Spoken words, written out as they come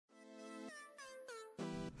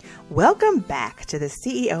Welcome back to the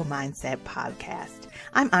CEO Mindset Podcast.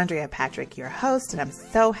 I'm Andrea Patrick, your host, and I'm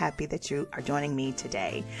so happy that you are joining me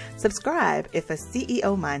today. Subscribe if a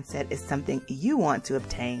CEO mindset is something you want to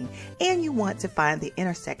obtain and you want to find the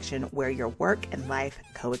intersection where your work and life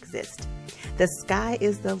coexist. The sky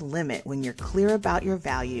is the limit when you're clear about your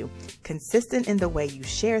value, consistent in the way you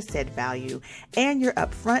share said value, and you're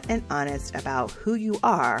upfront and honest about who you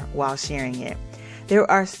are while sharing it. There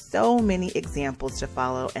are so many examples to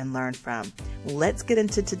follow and learn from. Let's get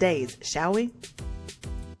into today's, shall we?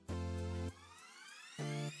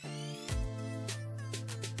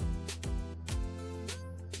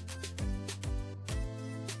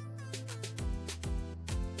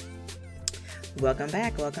 Welcome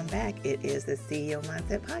back. It is the CEO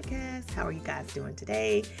Mindset Podcast. How are you guys doing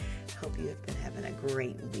today? Hope you have been having a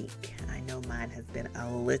great week. I know mine has been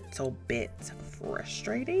a little bit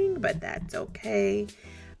frustrating, but that's okay.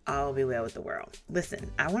 All be well with the world.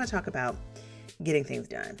 Listen, I want to talk about getting things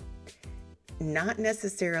done. Not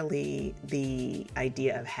necessarily the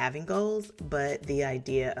idea of having goals, but the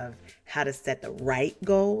idea of how to set the right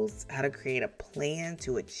goals, how to create a plan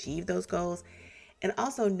to achieve those goals, and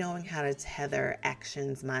also knowing how to tether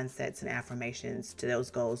actions, mindsets, and affirmations to those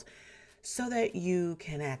goals so that you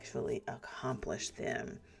can actually accomplish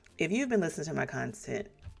them. If you've been listening to my content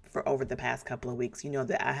for over the past couple of weeks, you know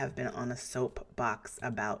that I have been on a soapbox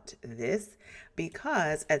about this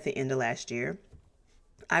because at the end of last year,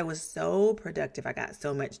 I was so productive. I got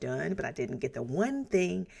so much done, but I didn't get the one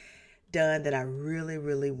thing done that I really,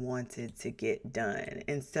 really wanted to get done.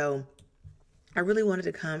 And so I really wanted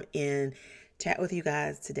to come in, chat with you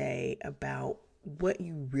guys today about what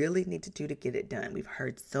you really need to do to get it done. We've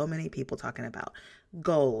heard so many people talking about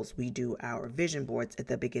goals. We do our vision boards at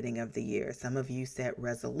the beginning of the year. Some of you set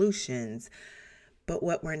resolutions, but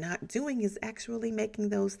what we're not doing is actually making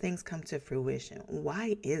those things come to fruition.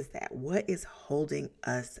 Why is that? What is holding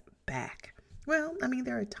us back? Well,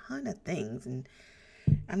 there are a ton of things, and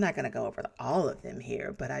I'm not going to go over all of them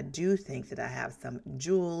here, but I do think that I have some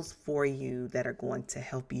jewels for you that are going to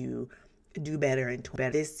help you do better in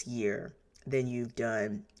this year than you've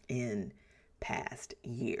done in past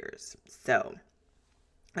years. So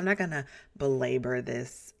I'm not going to belabor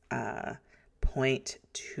this point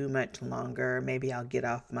too much longer. Maybe I'll get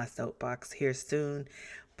off my soapbox here soon.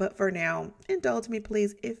 But for now, indulge me,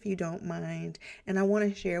 please, if you don't mind. And I want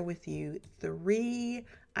to share with you 3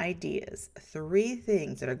 ideas, 3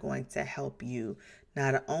 things that are going to help you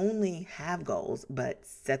not only have goals, but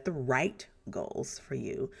set the right goals for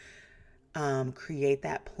you. Create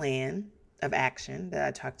that plan of action that I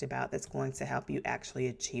talked about that's going to help you actually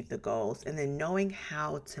achieve the goals, and then knowing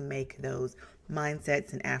how to make those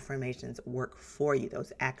mindsets and affirmations work for you,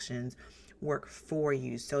 those actions work for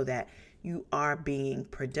you so that you are being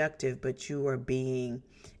productive, but you are being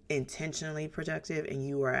intentionally productive and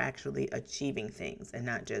you are actually achieving things and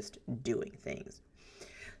not just doing things.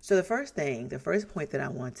 So the first point that I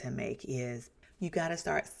want to make is you got to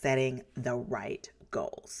start setting the right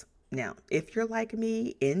goals. Now, if you're like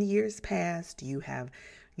me, in years past, you have,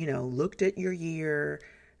 looked at your year,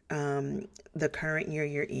 the current year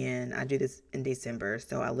you're in. I do this in December.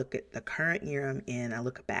 So I look at the current year I'm in. I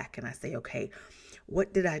look back and I say, okay,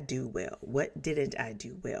 what did I do well? What didn't I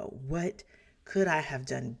do well? What could I have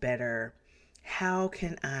done better? How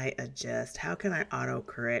can I adjust? How can I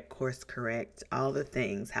autocorrect, course correct, all the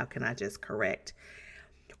things? How can I just correct?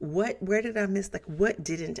 Where did I miss? What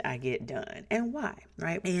didn't I get done and why,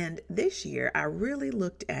 right? And this year I really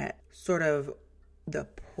looked at sort of the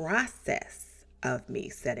process of me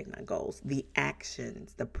setting my goals, the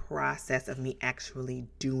actions, the process of me actually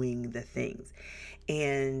doing the things.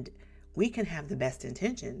 And we can have the best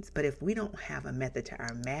intentions, but if we don't have a method to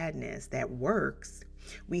our madness that works,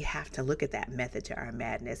 we have to look at that method to our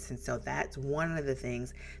madness. And so that's one of the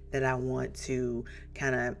things that I want to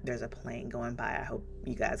there's a plane going by. I hope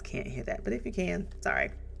you guys can't hear that, but if you can, sorry.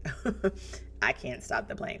 I can't stop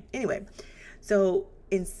the plane. Anyway, so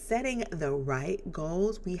in setting the right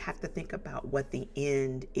goals, we have to think about what the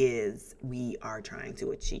end is we are trying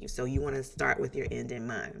to achieve. So you want to start with your end in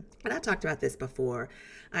mind. And I talked about this before.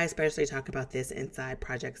 I especially talk about this inside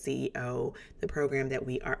Project CEO, the program that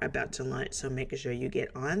we are about to launch. So make sure you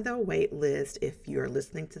get on the wait list. If you're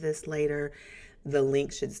listening to this later, the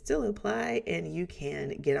link should still apply and you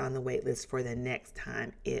can get on the wait list for the next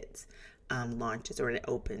time it launches or it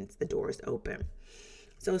opens, the doors open.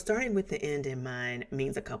 So starting with the end in mind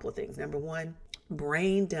means a couple of things. Number one,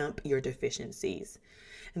 brain dump your deficiencies.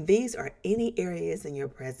 These are any areas in your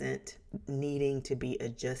present needing to be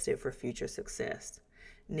adjusted for future success.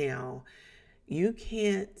 Now, you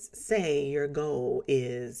can't say your goal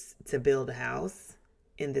is to build a house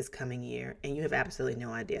in this coming year and you have absolutely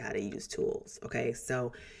no idea how to use tools. Okay.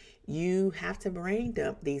 So you have to brain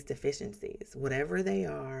dump these deficiencies, whatever they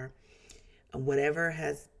are, whatever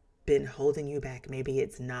has been holding you back. Maybe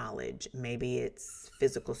it's knowledge, maybe it's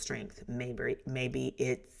physical strength, maybe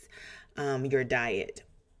it's your diet,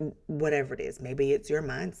 whatever it is. Maybe it's your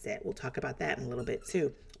mindset. We'll talk about that in a little bit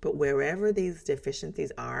too. But wherever these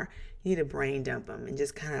deficiencies are, you need to brain dump them and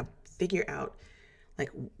just kind of figure out,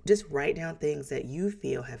 like, just write down things that you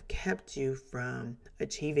feel have kept you from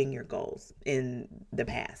achieving your goals in the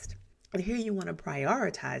past. And here you want to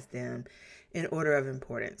prioritize them in order of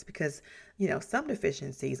importance, because, some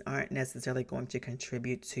deficiencies aren't necessarily going to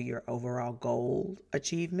contribute to your overall goal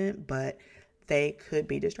achievement, but they could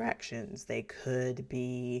be distractions. They could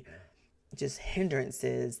be just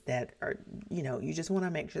hindrances that are, you just want to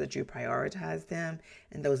make sure that you prioritize them,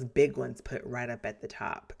 and those big ones put right up at the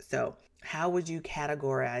top. So how would you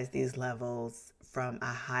categorize these levels from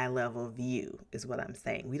a high level view is what I'm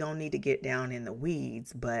saying. We don't need to get down in the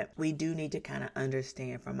weeds, but we do need to kind of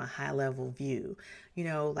understand from a high level view,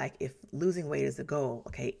 like if losing weight is a goal,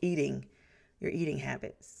 okay, your eating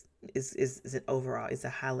habits is an overall, is a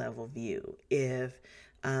high level view. If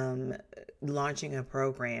launching a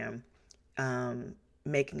program,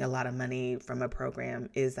 making a lot of money from a program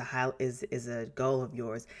is a goal of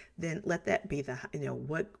yours, then let that be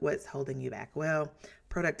what's holding you back. Well,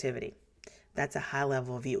 productivity. That's a high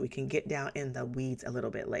level view. We can get down in the weeds a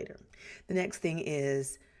little bit later. The next thing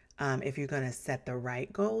is, if you're going to set the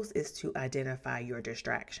right goals, is to identify your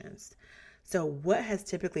distractions. So what has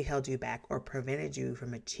typically held you back or prevented you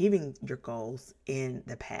from achieving your goals in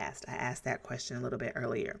the past? I asked that question a little bit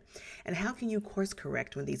earlier. And how can you course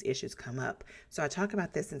correct when these issues come up? So I talk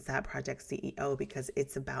about this inside Project CEO because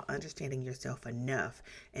it's about understanding yourself enough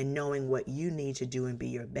and knowing what you need to do and be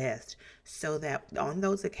your best, so that on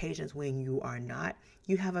those occasions when you are not,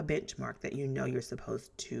 you have a benchmark that you're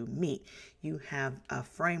supposed to meet. You have a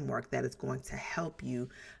framework that is going to help you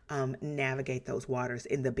navigate those waters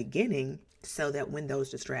in the beginning, so that when those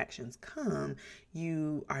distractions come,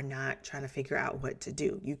 you are not trying to figure out what to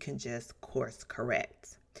do. You can just course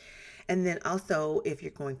correct. And then also, if you're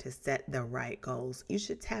going to set the right goals, you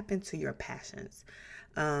should tap into your passions.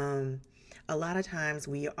 A lot of times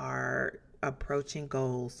we are approaching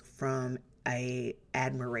goals from a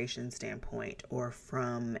admiration standpoint, or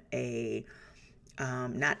from a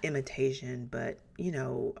not imitation, but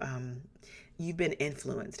you've been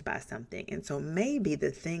influenced by something. And so maybe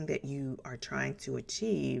the thing that you are trying to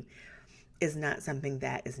achieve is not something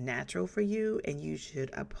that is natural for you, and you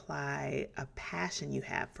should apply a passion you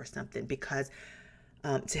have for something because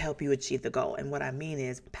to help you achieve the goal. And what I mean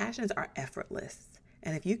is, passions are effortless.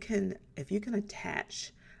 And if you can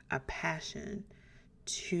attach a passion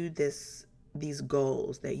to these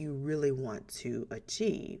goals that you really want to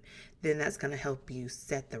achieve, then that's going to help you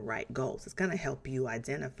set the right goals. It's going to help you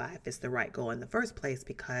identify if it's the right goal in the first place,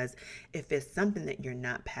 because if it's something that you're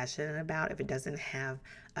not passionate about, if it doesn't have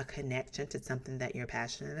a connection to something that you're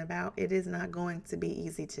passionate about, it is not going to be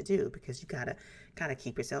easy to do, because you got to kind of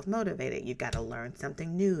keep yourself motivated. You've got to learn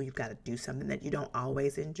something new. You've got to do something that you don't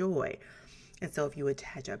always enjoy. And so if you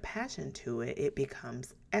attach a passion to it, it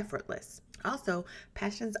becomes effortless. Also,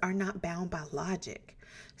 passions are not bound by logic.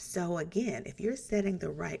 So again, if you're setting the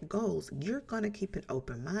right goals, you're going to keep an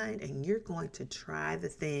open mind, and you're going to try the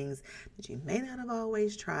things that you may not have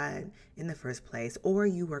always tried in the first place, or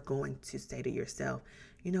you are going to say to yourself,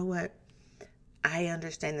 you know what? I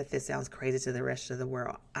understand that this sounds crazy to the rest of the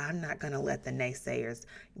world. I'm not going to let the naysayers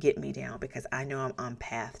get me down, because I know I'm on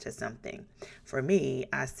path to something. For me,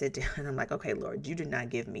 I sit down and I'm like, okay, Lord, you did not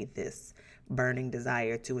give me this burning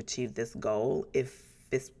desire to achieve this goal if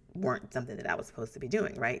this weren't something that I was supposed to be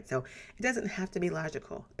doing, right? So it doesn't have to be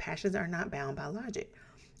logical. Passions are not bound by logic.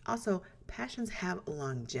 Also, passions have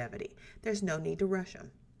longevity. There's no need to rush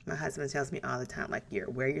them. My husband tells me all the time, like, you're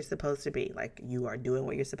where you're supposed to be. Like, you are doing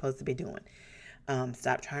what you're supposed to be doing.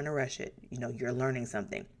 Stop trying to rush it. You're learning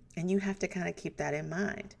something, and you have to kind of keep that in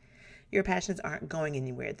mind. Your passions aren't going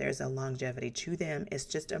anywhere. There's a longevity to them. It's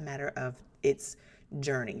just a matter of its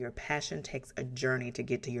journey. Your passion takes a journey to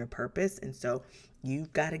get to your purpose, and so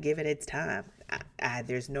you've got to give it its time.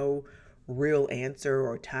 There's no real answer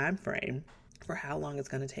or time frame for how long it's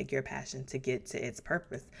going to take your passion to get to its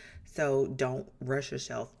purpose. So don't rush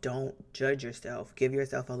yourself. Don't judge yourself. Give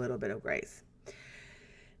yourself a little bit of grace.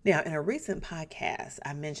 Now, in a recent podcast,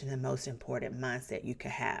 I mentioned the most important mindset you could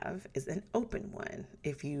have is an open one.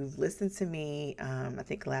 If you've listened to me, I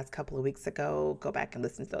think the last couple of weeks ago, go back and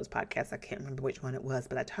listen to those podcasts. I can't remember which one it was,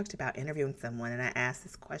 but I talked about interviewing someone, and I asked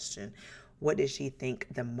this question: what did she think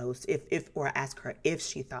the most, or ask her if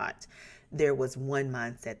she thought there was one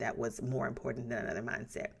mindset that was more important than another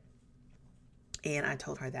mindset. And I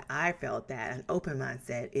told her that I felt that an open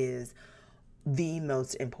mindset is the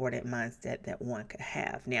most important mindset that one could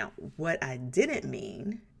have. Now, what I didn't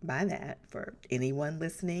mean by that, for anyone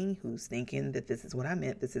listening who's thinking that this is what I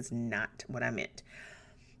meant, this is not what I meant.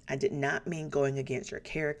 I did not mean going against your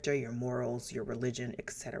character, your morals, your religion,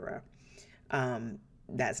 etc.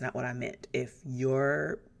 That's not what I meant. If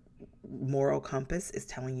your moral compass is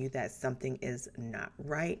telling you that something is not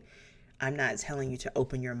right, I'm not telling you to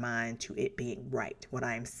open your mind to it being right. What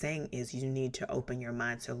I'm saying is you need to open your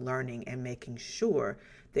mind to learning and making sure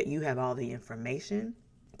that you have all the information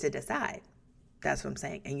to decide. That's what I'm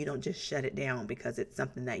saying. And you don't just shut it down because it's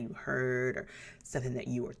something that you heard or something that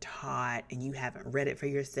you were taught and you haven't read it for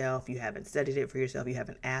yourself, you haven't studied it for yourself, you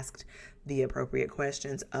haven't asked the appropriate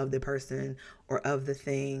questions of the person or of the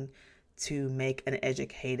thing to make an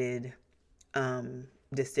educated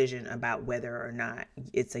decision about whether or not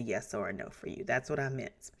it's a yes or a no for you. That's what I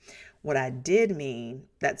meant. What I did mean,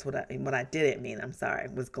 what I didn't mean,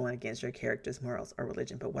 was going against your character's morals or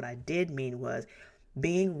religion. But what I did mean was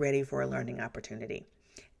being ready for a learning opportunity.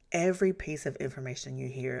 Every piece of information you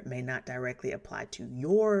hear may not directly apply to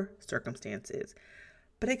your circumstances,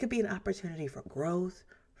 but it could be an opportunity for growth,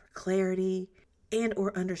 for clarity, and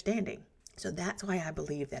or understanding. So that's why I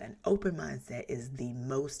believe that an open mindset is the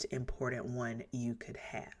most important one you could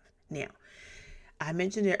have. Now, I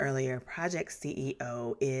mentioned it earlier, Project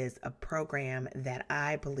CEO is a program that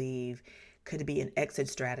I believe could be an exit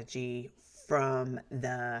strategy from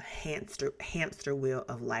the hamster wheel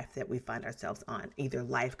of life that we find ourselves on, either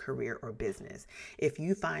life, career, or business. If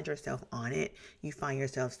you find yourself on it, you find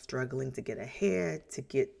yourself struggling to get ahead,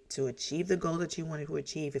 to achieve the goal that you wanted to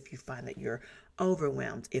achieve. If you find that you're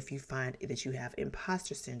overwhelmed, if you find that you have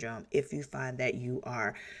imposter syndrome, if you find that you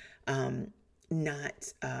are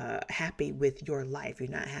not happy with your life, you're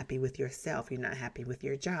not happy with yourself, you're not happy with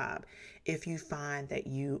your job, if you find that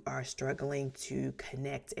you are struggling to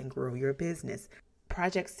connect and grow your business,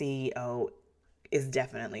 Project CEO is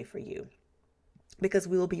definitely for you, because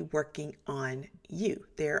we will be working on you.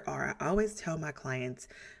 I always tell my clients,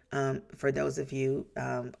 for those of you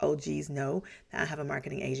OGs know that I have a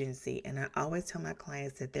marketing agency, and I always tell my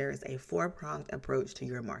clients that there is a 4-pronged approach to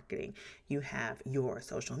your marketing. You have your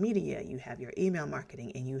social media, you have your email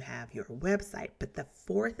marketing, and you have your website. But the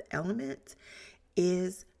fourth element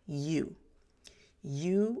is you.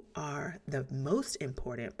 You are the most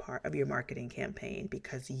important part of your marketing campaign,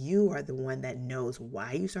 because you are the one that knows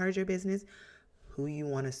why you started your business, who you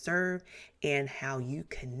want to serve, and how you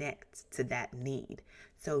connect to that need.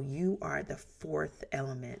 So you are the fourth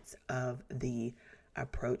element of the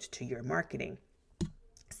approach to your marketing.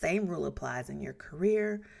 Same rule applies in your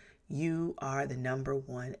career. You are the number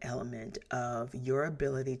one element of your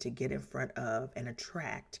ability to get in front of and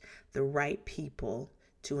attract the right people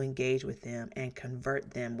to engage with them and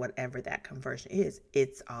convert them, whatever that conversion is.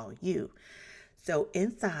 It's all you. So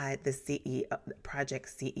inside the Project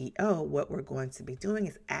CEO, what we're going to be doing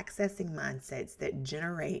is accessing mindsets that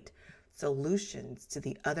generate solutions to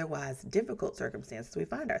the otherwise difficult circumstances we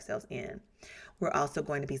find ourselves in. We're also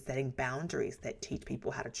going to be setting boundaries that teach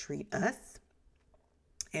people how to treat us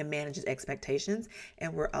and manages expectations.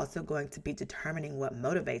 And we're also going to be determining what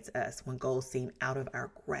motivates us when goals seem out of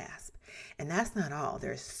our grasp. And that's not all.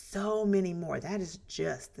 There's so many more. That is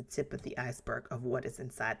just the tip of the iceberg of what is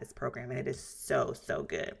inside this program. And it is so, so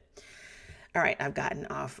good. All right, I've gotten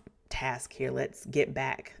off task here. Let's get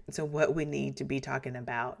back to what we need to be talking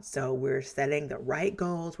about. So we're setting the right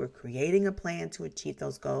goals. We're creating a plan to achieve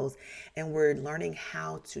those goals. And we're learning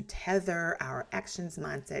how to tether our actions,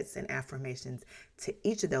 mindsets, and affirmations to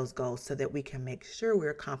each of those goals so that we can make sure we're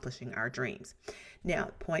accomplishing our dreams.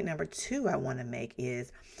 Now, point number 2 I want to make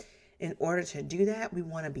is, in order to do that, we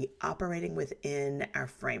want to be operating within our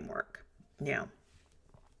framework. Now,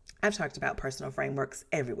 I've talked about personal frameworks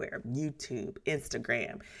everywhere, YouTube,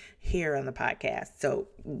 Instagram, here on the podcast. So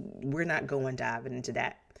we're not diving into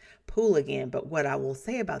that pool again. But what I will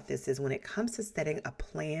say about this is, when it comes to setting a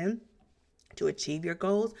plan to achieve your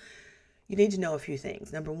goals, you need to know a few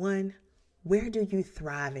things. Number 1, where do you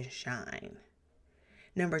thrive and shine?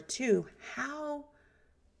 Number 2, how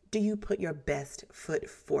do you put your best foot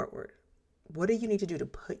forward? What do you need to do to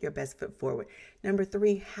put your best foot forward? Number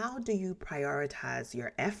 3, how do you prioritize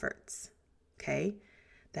your efforts? Okay,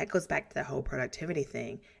 that goes back to the whole productivity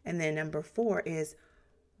thing. And then number 4 is,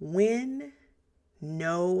 when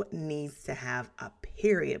no needs to have a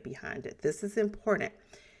period behind it. This is important.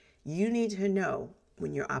 You need to know,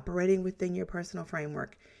 when you're operating within your personal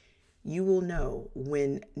framework, you will know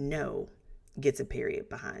when no gets a period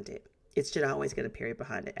behind it. It should always get a period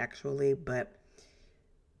behind it, actually, but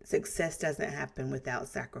success doesn't happen without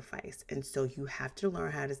sacrifice. And so you have to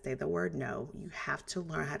learn how to say the word no. You have to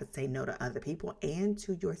learn how to say no to other people and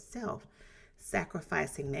to yourself,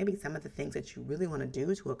 sacrificing maybe some of the things that you really want to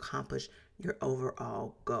do to accomplish your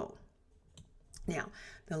overall goal. Now,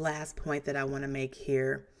 the last point that I want to make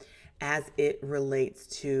here, as it relates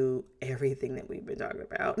to everything that we've been talking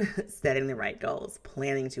about, setting the right goals,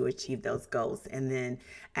 planning to achieve those goals, and then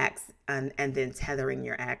tethering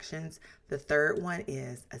your actions. The third one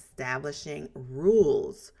is establishing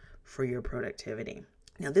rules for your productivity.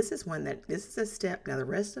 Now, this is a step. Now, the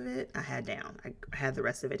rest of it I had down. I had the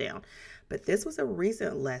rest of it down. But this was a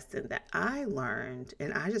recent lesson that I learned,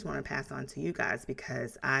 and I just want to pass on to you guys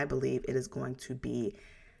because I believe it is going to be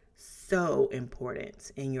so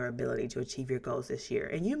important in your ability to achieve your goals this year.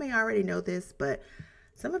 And you may already know this, but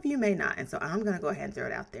some of you may not. And so I'm going to go ahead and throw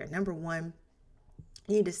it out there. Number one,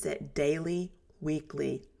 you need to set daily,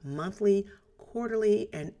 weekly, monthly, quarterly,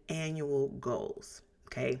 and annual goals.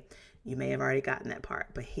 Okay. You may have already gotten that part,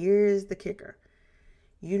 but here's the kicker.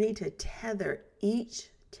 You need to tether each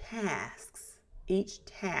task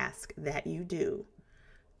that you do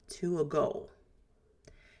to a goal.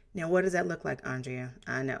 Now, what does that look like, Andrea?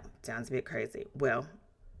 I know, sounds a bit crazy. Well,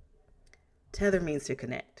 tether means to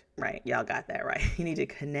connect, right? Y'all got that right. You need to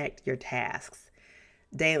connect your tasks,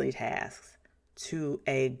 daily tasks, to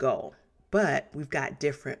a goal. But we've got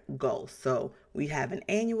different goals. So we have an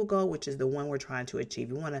annual goal, which is the one we're trying to achieve.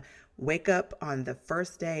 We want to wake up on the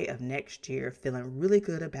first day of next year feeling really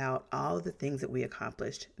good about all the things that we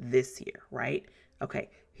accomplished this year, right? Okay,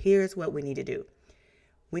 here's what we need to do.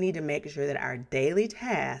 We need to make sure that our daily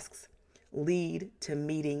tasks lead to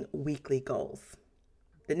meeting weekly goals.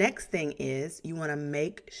 The next thing is you want to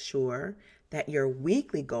make sure that your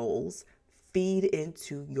weekly goals feed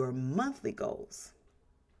into your monthly goals.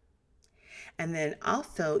 And then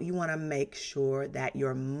also you want to make sure that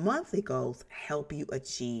your monthly goals help you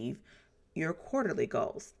achieve your quarterly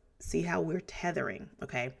goals. See how we're tethering,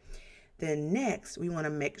 okay? Then next, we want to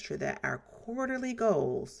make sure that our quarterly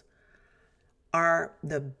goals are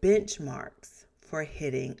the benchmarks for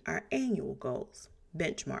hitting our annual goals.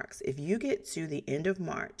 Benchmarks. If you get to the end of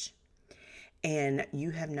March and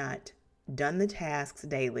you have not done the tasks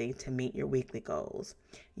daily to meet your weekly goals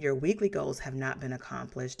have not been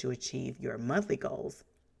accomplished to achieve your monthly goals,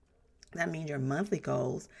 that means your monthly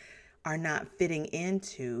goals are not fitting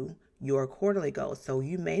into your quarterly goals. So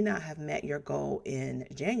you may not have met your goal in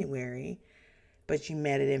January, but you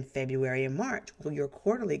met it in February and March. Well, your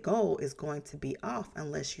quarterly goal is going to be off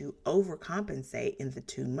unless you overcompensate in the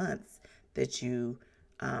 2 months that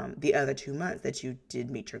the other 2 months that you did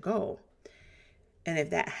meet your goal. And if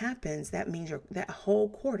that happens, that means that whole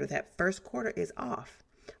quarter, that first quarter is off.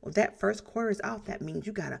 Well, if that first quarter is off, that means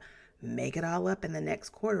you got to make it all up in the next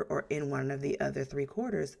quarter or in one of the other 3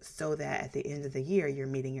 quarters so that at the end of the year, you're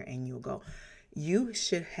meeting your annual goal. You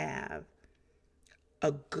should have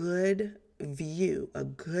a good view, a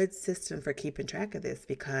good system for keeping track of this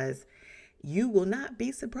because you will not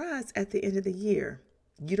be surprised at the end of the year.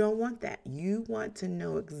 You don't want that. You want to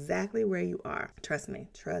know exactly where you are. Trust me,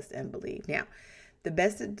 trust and believe. Now, the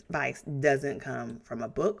best advice doesn't come from a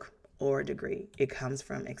book or a degree. It comes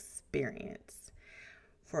from experience.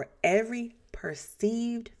 For every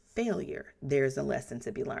perceived failure, there's a lesson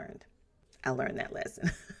to be learned. I learned that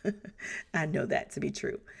lesson. I know that to be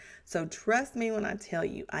true. So trust me when I tell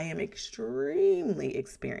you, I am extremely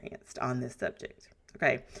experienced on this subject.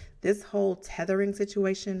 Okay, this whole tethering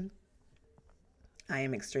situation, I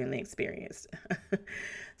am extremely experienced.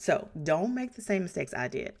 So don't make the same mistakes I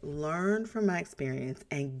did. Learn from my experience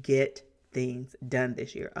and get things done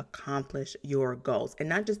this year. Accomplish your goals. And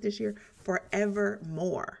not just this year,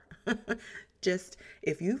 forevermore. Just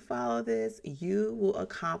if you follow this, you will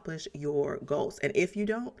accomplish your goals. And if you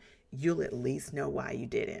don't, you'll at least know why you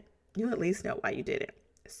didn't.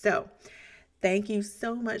 So thank you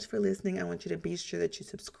so much for listening. I want you to be sure that you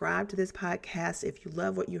subscribe to this podcast. If you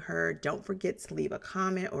love what you heard, don't forget to leave a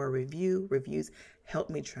comment or a review. Reviews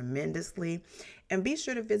help me tremendously. And be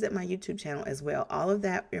sure to visit my YouTube channel as well. All of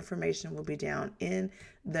that information will be down in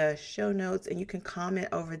the show notes and you can comment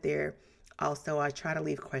over there. Also, I try to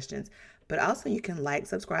leave questions, but also you can like,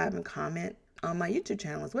 subscribe, and comment on my YouTube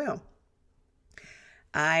channel as well.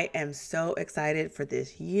 I am so excited for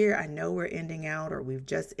this year. I know we're ending out or we've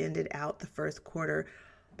just ended out the first quarter,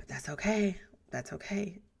 but that's okay. That's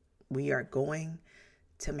okay. We are going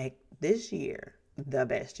to make this year the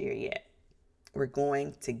best year yet. We're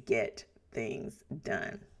going to get things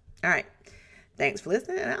done. All right. Thanks for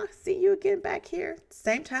listening, and I'll see you again back here,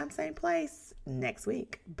 same time, same place, next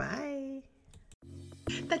week. Bye.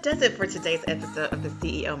 That does it for today's episode of the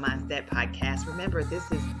CEO Mindset Podcast. Remember, this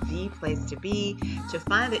is the place to be to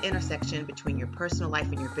find the intersection between your personal life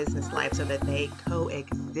and your business life so that they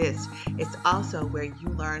coexist. It's also where you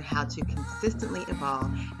learn how to consistently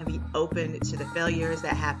evolve and be open to the failures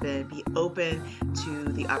that happen, be open to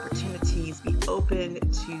the opportunities, be open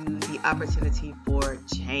to the opportunity for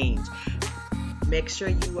change. Make sure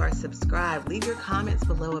you are subscribed. Leave your comments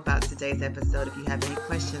below about today's episode if you have any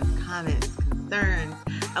questions, comments, concerns.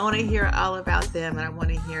 I want to hear all about them, and I want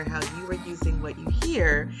to hear how you are using what you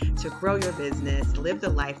hear to grow your business, live the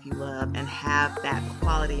life you love, and have that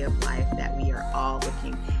quality of life that we are all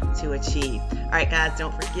looking to achieve. All right, guys,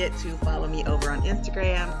 don't forget to follow me over on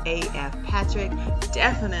Instagram, AF Patrick.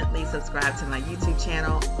 Definitely subscribe to my YouTube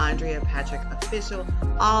channel, Andrea Patrick Official.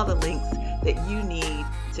 All the links that you need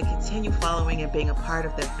to continue following and being a part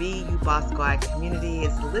of the Be You Boss Squad community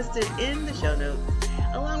is listed in the show notes,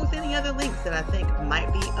 along with any other links that I think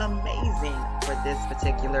might be amazing for this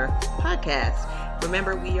particular podcast.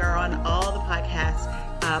 Remember, we are on all the podcast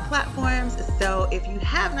platforms, so if you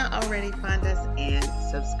have not already, find us and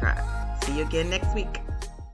subscribe. See you again next week.